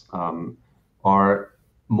 solutions are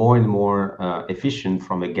more and more efficient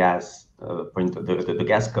from a gas point. The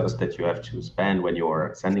gas cost that you have to spend when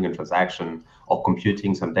you're sending a transaction or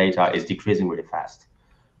computing some data is decreasing really fast,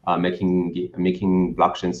 making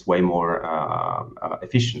blockchains way more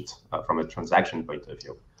efficient from a transaction point of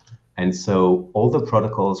view. And so all the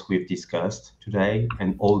protocols we've discussed today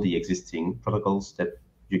and all the existing protocols that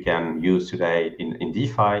you can use today in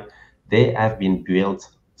DeFi, they have been built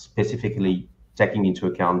specifically taking into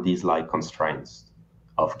account these like constraints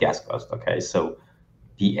of gas cost. Okay, so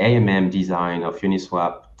the AMM design of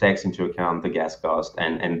Uniswap takes into account the gas cost,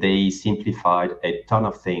 and they simplified a ton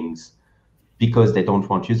of things because they don't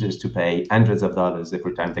want users to pay hundreds of dollars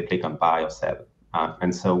every time they click on buy or sell.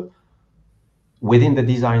 And so within the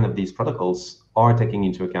design of these protocols are taking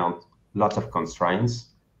into account lots of constraints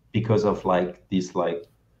because of like this I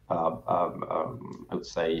would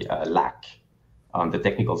say lack on the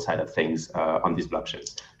technical side of things on these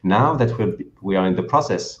blockchains. Now that we are in the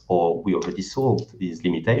process, or we already solved these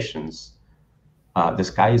limitations, the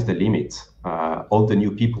sky is the limit. All the new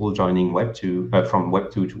people joining Web2, from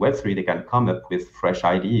Web2 to Web3, they can come up with fresh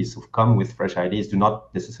ideas. Who've come with fresh ideas, do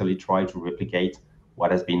not necessarily try to replicate what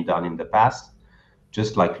has been done in the past.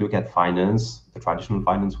 Just like look at finance, the traditional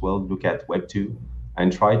finance world, look at Web2, and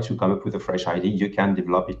try to come up with a fresh idea. You can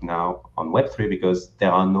develop it now on Web3 because there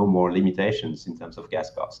are no more limitations in terms of gas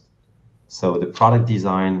cost. So the product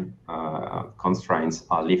design constraints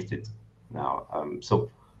are lifted now. So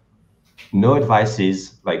no advice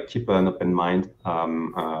is like keep an open mind,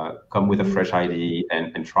 come with a fresh idea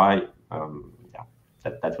and try.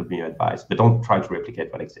 That would be your advice. But don't try to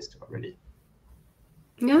replicate what exists already.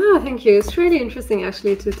 Yeah, thank you. It's really interesting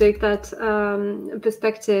actually to take that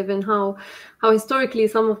perspective and how historically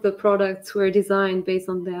some of the products were designed based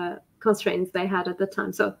on the constraints they had at the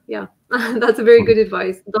time. So yeah, that's a very good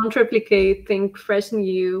advice. Don't replicate, think fresh and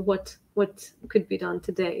new, what could be done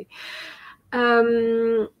today.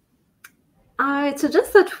 I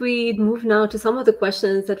suggest that we move now to some of the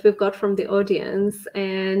questions that we've got from the audience.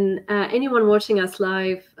 And anyone watching us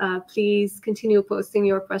live, please continue posting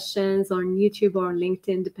your questions on YouTube or on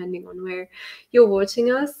LinkedIn, depending on where you're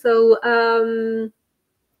watching us. So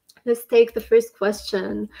let's take the first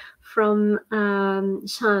question from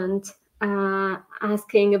Shant,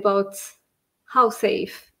 asking about how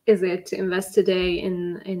safe is it to invest today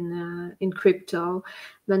in crypto,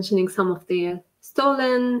 mentioning some of the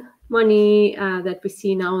stolen money that we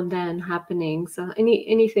see now and then happening. So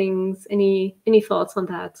any thoughts on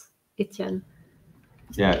that, Etienne?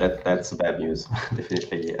 Yeah, that's bad news,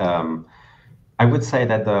 definitely. I would say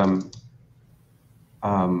that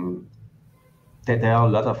that there are a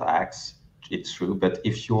lot of acts, it's true, but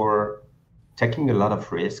if you're taking a lot of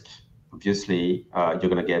risk, obviously you're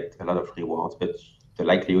going to get a lot of rewards, but the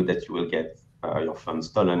likelihood that you will get your funds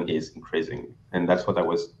stolen is increasing. And that's what I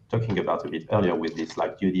was talking about a bit earlier with these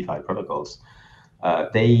like new DeFi protocols.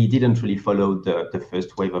 They didn't really follow the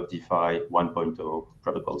first wave of DeFi 1.0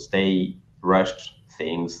 protocols. They rushed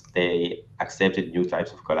things. They accepted new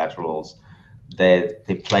types of collaterals. They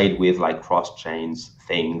played with like cross chains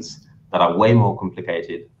things that are way more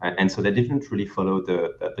complicated. And so they didn't really follow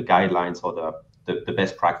the guidelines or the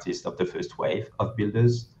best practice of the first wave of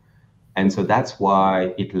builders. And so that's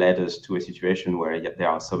why it led us to a situation where there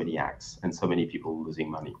are so many acts and so many people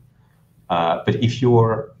losing money. But if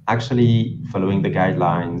you're actually following the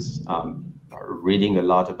guidelines, reading a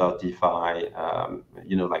lot about DeFi,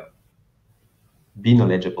 like be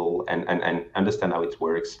knowledgeable and understand how it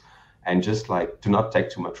works, and just like do not take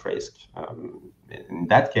too much risk. In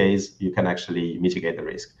that case, you can actually mitigate the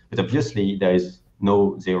risk. But obviously, there is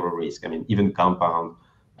no zero risk. I mean, even compound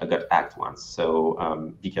got hacked once.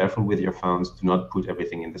 So be careful with your funds. Do not put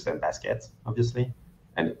everything in the same basket, obviously.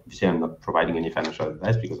 And obviously, I'm not providing any financial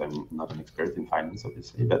advice because I'm not an expert in finance,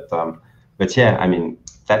 obviously. But yeah, I mean,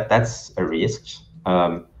 that's a risk.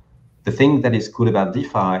 The thing that is cool about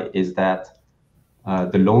DeFi is that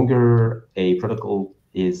the longer a protocol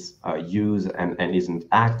is used and isn't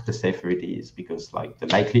hacked, the safer it is, because like the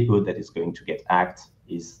likelihood that it's going to get hacked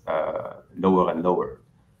is lower and lower.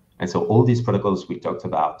 And so all these protocols we talked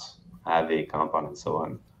about, Aave, Compound, and so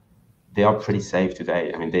on, they are pretty safe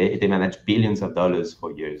today. I mean, they manage billions of dollars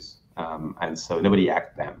for years, and so nobody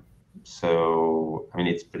hacked them. So I mean,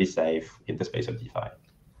 it's pretty safe in the space of DeFi.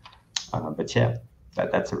 But yeah,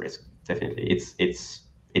 that's a risk, definitely. It's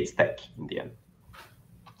tech in the end.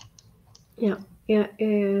 Yeah,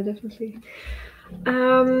 definitely.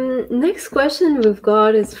 Next question we've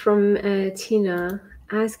got is from Tina,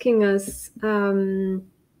 asking us,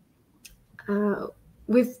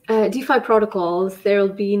 with DeFi protocols, there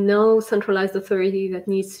will be no centralized authority that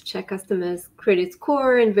needs to check customers' credit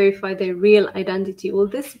score and verify their real identity. Will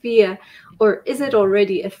this be or is it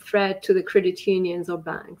already a threat to the credit unions or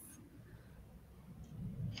banks?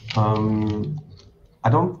 I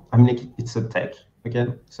mean, it's a tech,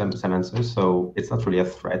 again, some answers. So it's not really a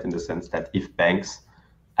threat in the sense that if banks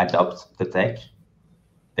adopt the tech,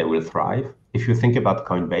 they will thrive. If you think about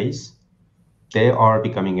Coinbase, they are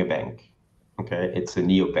becoming a bank. Okay, it's a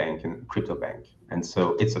neobank and crypto bank. And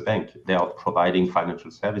so it's a bank. They are providing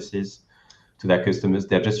financial services to their customers.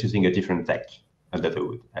 They're just using a different tech under the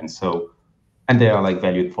hood. And they are like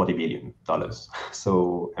valued $40 billion.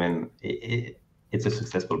 So, I mean, it's a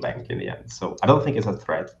successful bank in the end. So I don't think it's a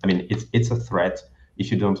threat. I mean, it's a threat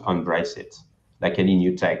if you don't embrace it, like any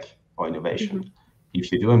new tech or innovation. Mm-hmm.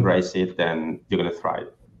 If you do embrace it, then you're going to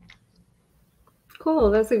thrive.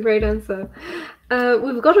 Cool, that's a great answer.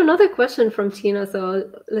 We've got another question from Tina,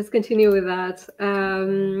 so let's continue with that.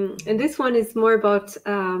 And this one is more about,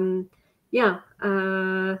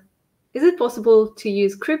 is it possible to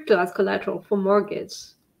use crypto as collateral for mortgage?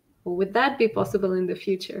 Or would that be possible in the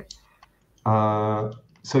future?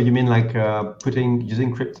 So you mean like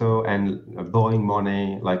using crypto and borrowing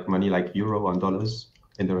money like euro and dollars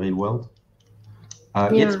in the real world?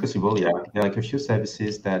 It's possible, yeah. There are like a few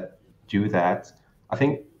services that do that. I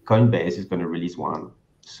think Coinbase is going to release one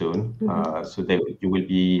soon. Mm-hmm. So you will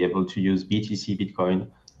be able to use BTC, Bitcoin,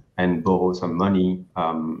 and borrow some money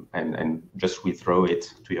and just withdraw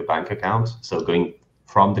it to your bank account. So going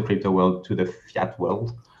from the crypto world to the fiat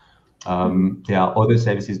world. There are other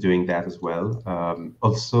services doing that as well.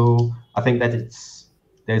 Also, I think that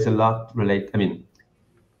there's a lot related. I mean,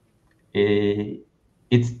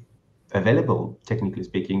 it's available, technically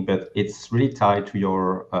speaking, but it's really tied to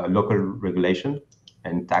your local regulation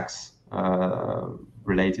and tax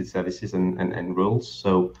related services and rules.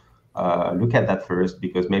 So look at that first,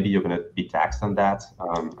 because maybe you're going to be taxed on that.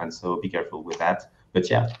 And so be careful with that. But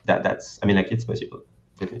yeah, that's, I mean, like, it's possible,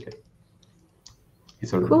 definitely.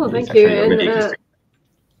 Cool, thank you. And,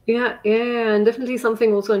 and definitely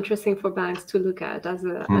something also interesting for banks to look at as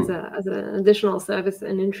an additional service,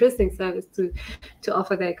 an interesting service to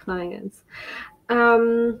offer their clients.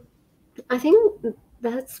 I think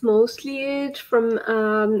that's mostly it from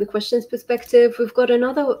the questions perspective. We've got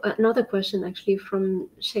another question actually from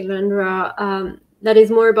Shailendra. That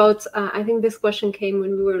is more about, I think this question came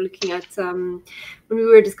when we were looking at, when we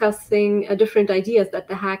were discussing different ideas that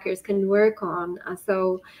the hackers can work on.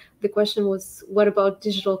 So the question was, what about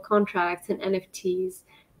digital contracts and NFTs?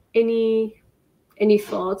 Any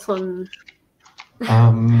thoughts on?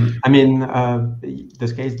 I mean, the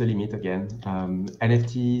sky's the limit again.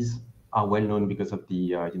 NFTs are well known because of the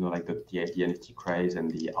the NFT craze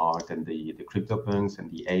and the art and the CryptoPunks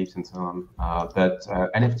and the apes and so on. But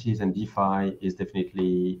NFTs and DeFi is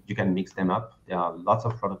definitely, you can mix them up. There are lots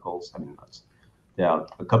of protocols. I mean, there are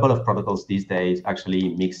a couple of protocols these days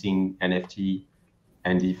actually mixing NFT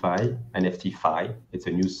and DeFi, NFT-Fi. It's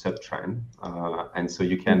a new sub-trend. And so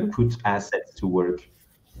you can put assets to work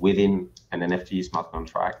within an NFT smart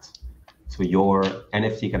contract. So your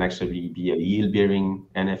NFT can actually be a yield-bearing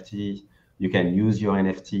NFT. You can use your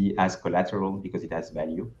NFT as collateral because it has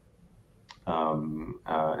value.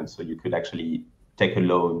 And so you could actually take a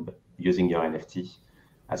loan using your NFT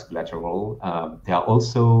as collateral. There are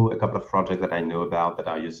also a couple of projects that I know about that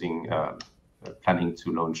are using, planning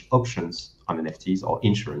to launch options on NFTs or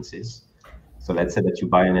insurances. So let's say that you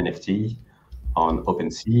buy an NFT on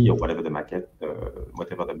OpenSea or whatever the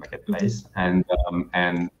marketplace, and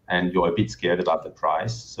you're a bit scared about the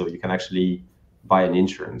price, so you can actually buy an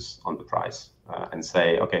insurance on the price and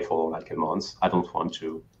say, okay, for like a month, I don't want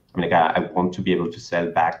to. I mean, like, I want to be able to sell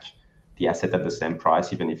back the asset at the same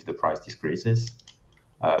price, even if the price decreases.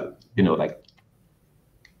 You know, like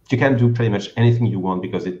you can do pretty much anything you want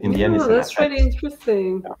because in the end, it's an that's asset. really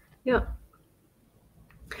interesting. Yeah.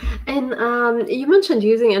 And you mentioned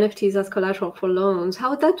using NFTs as collateral for loans.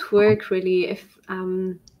 How would that work really if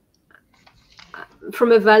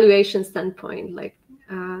from a valuation standpoint, like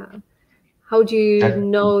how do you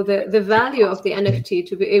know the value of the NFT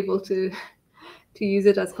to be able to use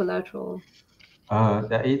it as collateral?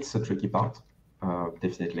 It's a tricky part,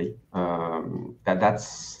 definitely.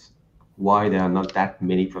 That's why there are not that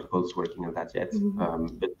many protocols working on that yet.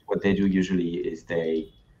 But what they do usually is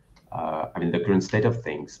I mean, the current state of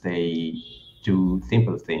things, they do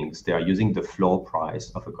simple things. They are using the floor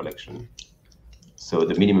price of a collection. So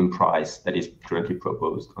the minimum price that is currently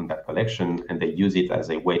proposed on that collection, and they use it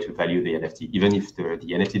as a way to value the NFT, even if the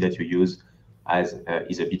NFT that you use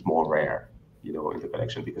is a bit more rare, you know, in the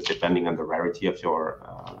collection, because depending on the rarity of your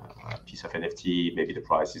piece of NFT, maybe the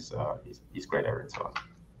price is greater and so on.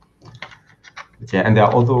 But yeah, and there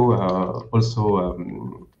are also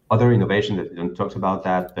other innovations that we don't talk about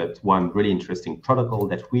that, but one really interesting protocol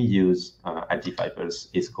that we use at DeFi Pulse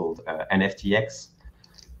is called NFTX.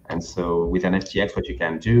 And so with NFTX, what you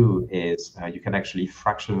can do is you can actually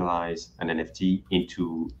fractionalize an NFT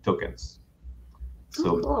into tokens.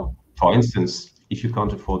 So cool. For instance, if you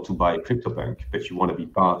can't afford to buy a CryptoPunk, but you want to be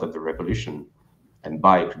part of the revolution and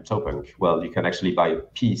buy a CryptoPunk, well, you can actually buy a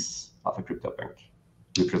piece of a CryptoPunk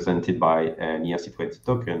represented by an ERC20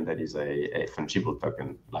 token that is a fungible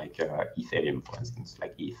token, like Ethereum, for instance,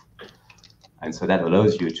 like ETH. And so that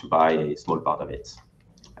allows you to buy a small part of it.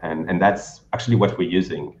 And that's actually what we're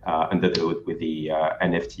using under the hood with the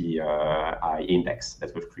NFT index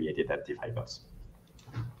that we've created at DeFi Pulse.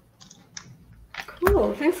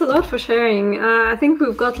 Cool. Thanks a lot for sharing. I think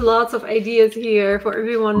we've got lots of ideas here for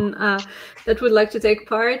everyone that would like to take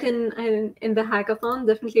part in the hackathon.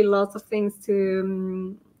 Definitely lots of things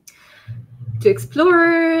to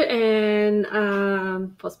explore and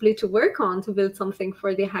possibly to work on to build something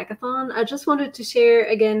for the hackathon. I just wanted to share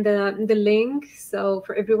again the link. So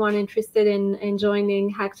for everyone interested in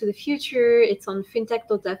joining Hack to the Future, it's on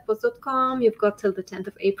fintech.devpost.com. You've got till the 10th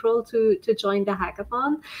of April to join the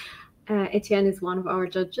hackathon. Etienne is one of our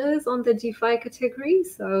judges on the DeFi category,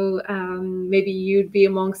 so maybe you'd be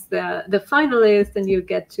amongst the finalists, and you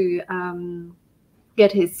get to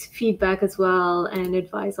get his feedback as well and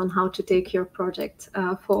advice on how to take your project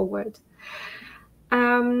forward.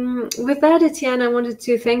 With that, Etienne, I wanted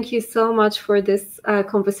to thank you so much for this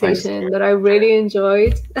conversation that I really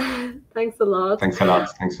enjoyed. Thanks a lot. Thanks a lot.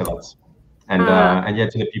 Thanks a lot. And yeah,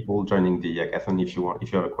 to the people joining the hackathon, if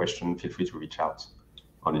you have a question, feel free to reach out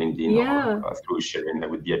on LinkedIn or through Sharon. I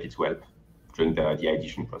would be happy to help during the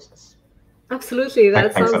addition process. Absolutely,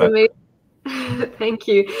 that sounds amazing. Thank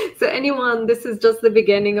you. So anyone, this is just the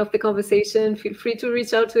beginning of the conversation. Feel free to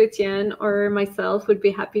reach out to Etienne or myself. Would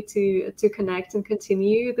be happy to connect and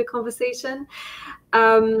continue the conversation.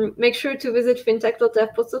 Make sure to visit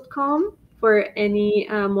fintech.devpost.com for any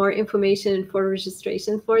more information and for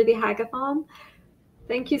registration for the hackathon.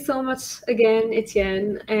 Thank you so much again,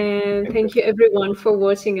 Etienne, and thank you everyone for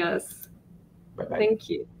watching us. Bye-bye. Thank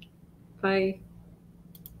you. Bye.